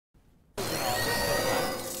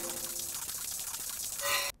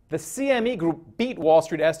The CME Group beat Wall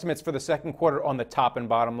Street estimates for the second quarter on the top and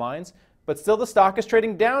bottom lines, but still the stock is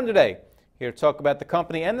trading down today. Here to talk about the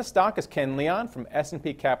company and the stock is Ken Leon from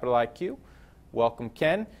S&P Capital IQ. Welcome,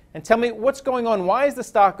 Ken. And tell me what's going on. Why is the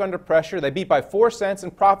stock under pressure? They beat by 4 cents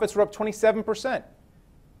and profits were up 27%.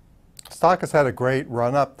 Stock has had a great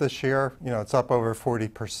run up this year. It's up over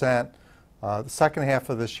 40%. The second half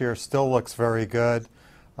of this year still looks very good.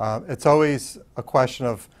 It's always a question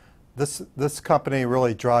of this company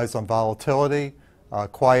really drives on volatility.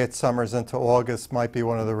 Quiet summers into August might be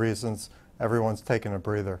one of the reasons everyone's taking a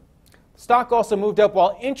breather. Stock also moved up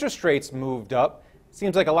while interest rates moved up.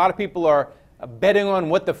 Seems like a lot of people are betting on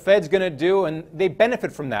what the Fed's going to do, and they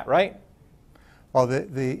benefit from that, right? Well,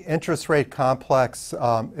 the interest rate complex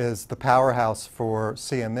is the powerhouse for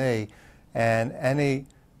CME, and any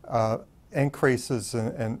increases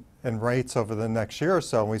in rates over the next year or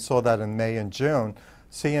so, and we saw that in May and June,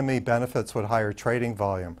 CME benefits with higher trading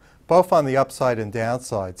volume, both on the upside and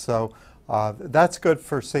downside. So that's good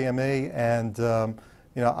for CME, and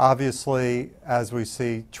obviously as we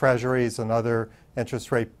see treasuries and other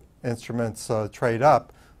interest rate instruments trade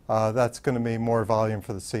up, that's going to be more volume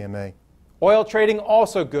for the CME. Oil trading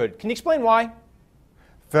also good. Can you explain why?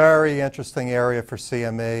 Very interesting area for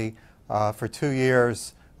CME. For 2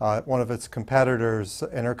 years, one of its competitors,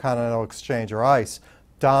 Intercontinental Exchange or ICE,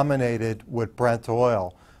 dominated with Brent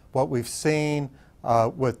oil. What we've seen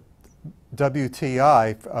with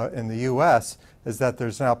WTI in the U.S. is that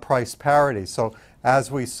there's now price parity. So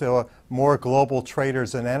as we saw more global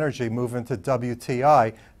traders in energy move into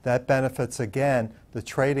WTI, that benefits again the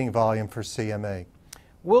trading volume for CME.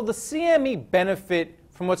 Will the CME benefit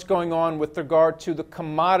from what's going on with regard to the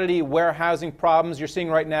commodity warehousing problems you're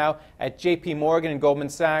seeing right now at JP Morgan and Goldman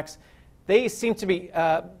Sachs? They seem to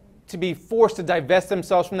be forced to divest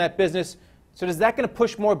themselves from that business. So is that going to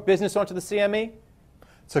push more business onto the CME?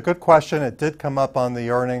 It's a good question. It did come up on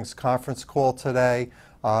the earnings conference call today,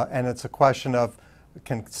 and it's a question of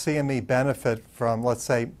can CME benefit from, let's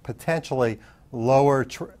say, potentially lower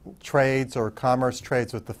trades or commerce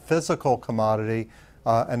trades with the physical commodity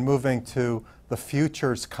and moving to the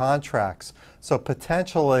futures contracts. So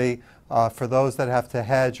potentially for those that have to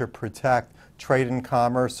hedge or protect trade in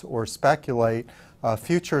commerce or speculate,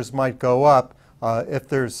 futures might go up if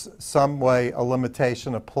there's some way, a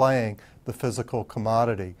limitation of playing the physical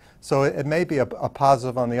commodity. So it may be a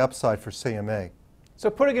positive on the upside for CME. So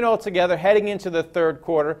putting it all together, heading into the third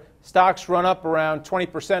quarter, stocks run up around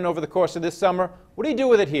 20% over the course of this summer. What do you do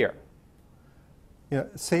with it here?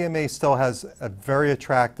 CME still has a very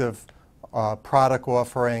attractive product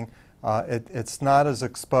offering. It's not as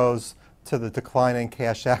exposed to the declining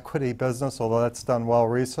cash equity business, although that's done well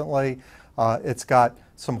recently. It's got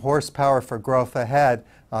some horsepower for growth ahead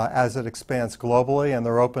as it expands globally, and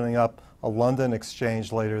they're opening up a London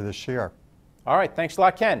exchange later this year. All right, thanks a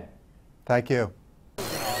lot, Ken. Thank you.